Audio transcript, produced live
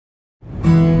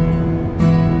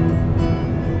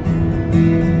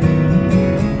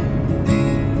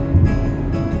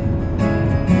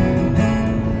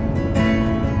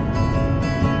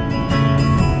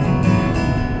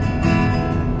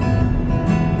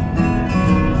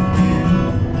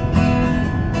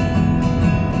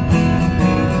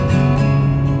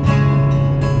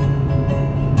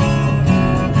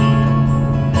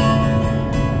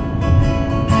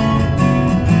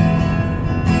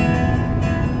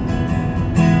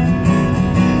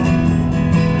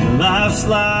just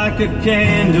like a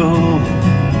candle,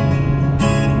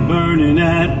 burning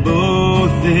at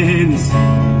both ends.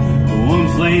 One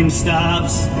flame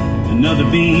stops, another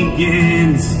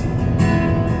begins.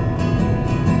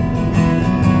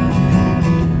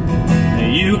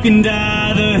 You can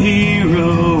die the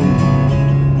hero,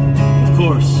 of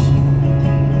course,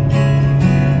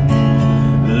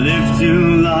 live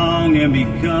too long and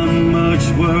become much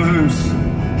worse.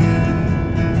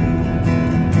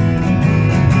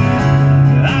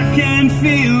 I can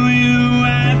feel you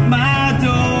at my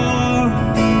door.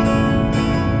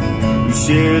 You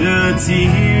shed a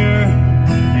tear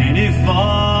and it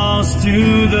falls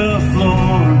to the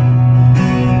floor.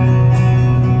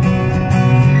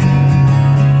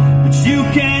 But you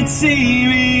can't see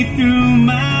me through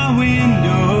my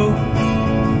window.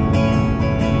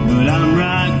 But I'm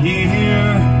right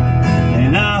here,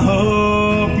 and I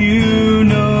hope you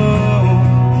know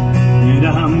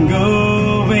that I'm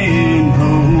going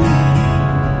home.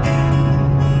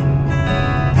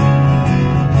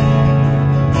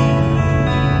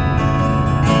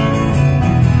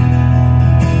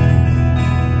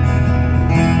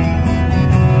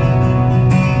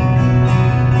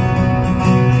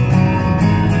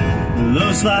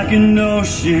 Love's like an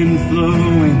ocean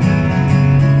flowing,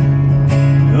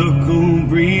 a cool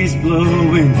breeze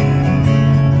blowing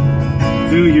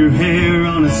through your hair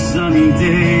on a sunny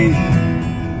day.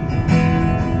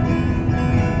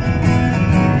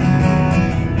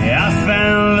 Yeah, I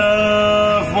found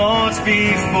love once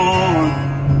before,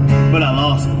 but I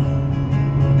lost it.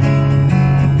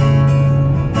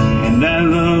 And that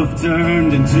love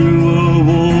turned into a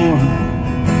war.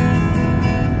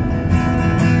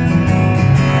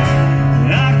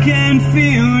 I can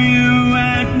feel you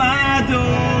at my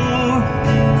door.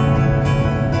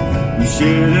 You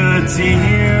shed a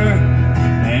tear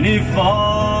and it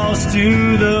falls to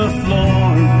the floor.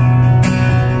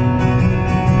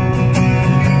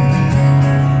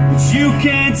 But you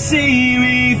can't see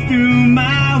me through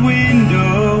my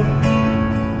window.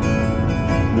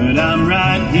 But I'm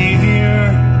right here.